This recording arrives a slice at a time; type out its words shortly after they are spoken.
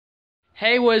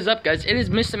Hey, what is up, guys? It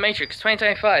is Mr. Matrix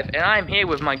 2025, and I'm here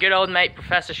with my good old mate,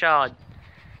 Professor Shard.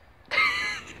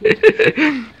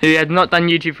 Who had not done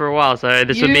YouTube for a while, so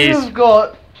this would be his... You've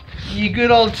got your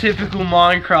good old typical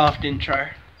Minecraft intro.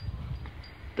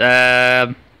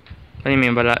 What do you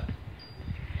mean by that?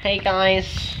 Hey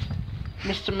guys,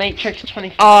 Mr. Matrix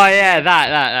 25. Oh yeah,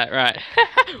 that, right.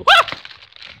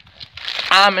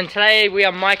 And today we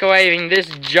are microwaving this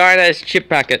giant chip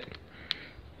packet.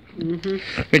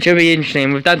 Which will be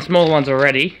interesting. We've done small ones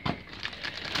already,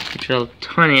 which are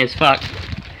tiny as fuck.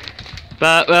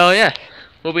 But, well, yeah,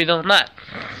 we'll be doing that.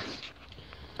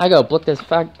 I gotta block this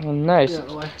fucking nose,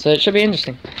 so it should be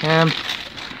interesting. Yeah,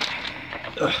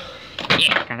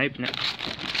 can't open it.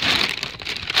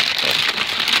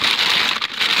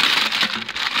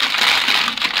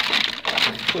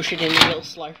 Push it in a little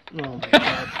slow. Oh my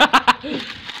god.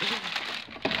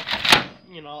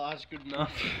 You know, that's good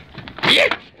enough.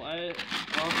 Yeah. Wait.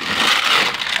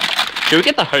 Should we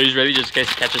get the hose ready just in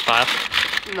case it catches fire?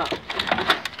 No.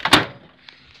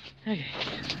 Okay.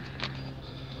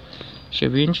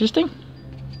 Should be interesting.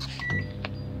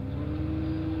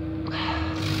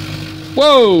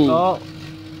 Whoa!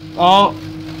 Oh.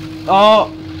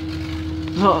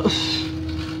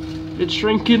 It's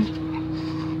shrinking.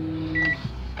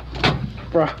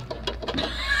 Bruh.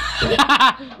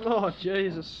 Oh,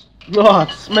 Jesus. Oh,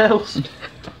 it smells.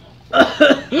 Get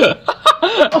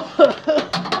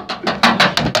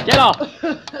off!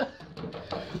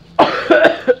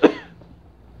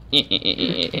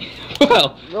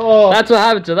 Well, that's what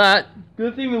happened to that.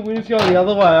 Good thing the wind's going the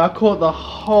other way. I caught the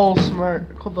whole smoke.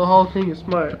 I caught the whole thing of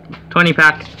smoke. 20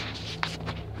 pack.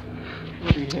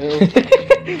 Bloody hell.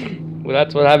 Well,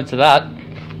 that's what happened to that.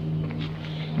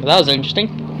 Well, that was interesting.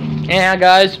 Yeah,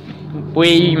 guys,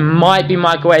 we might be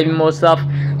microwaving more stuff.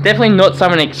 Definitely not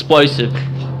something explosive.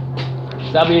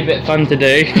 That'll be a bit fun to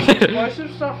do.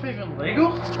 Explosive stuff even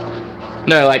legal?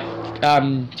 No, like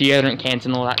deodorant cans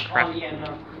and all that crap. Oh yeah,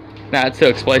 no. No, it's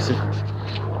still explosive.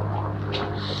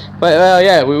 But well,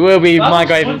 yeah, we will be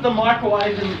microwaving. Put the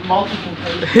microwave in multiple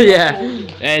things. Yeah,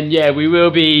 and yeah, we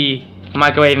will be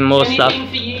microwaving more stuff.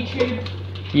 Anything for YouTube?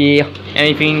 Yeah,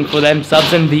 anything for them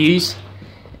subs and views.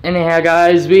 Anyhow,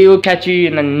 guys, we will catch you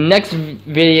in the next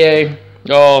video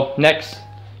or next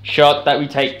shot that we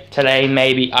take today.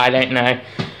 Maybe, I don't know.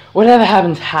 Whatever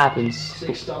happens, happens.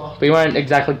 6-star. We weren't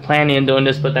exactly planning on doing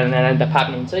this, but then it ended up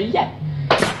happening. So yeah.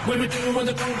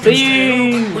 See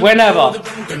you whenever. I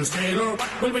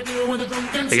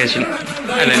guess you. I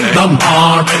don't know. The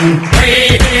Marvin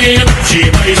Way, she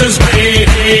raises way,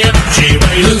 she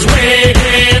raises way,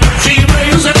 she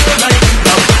raises like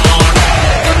the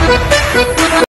Marvin.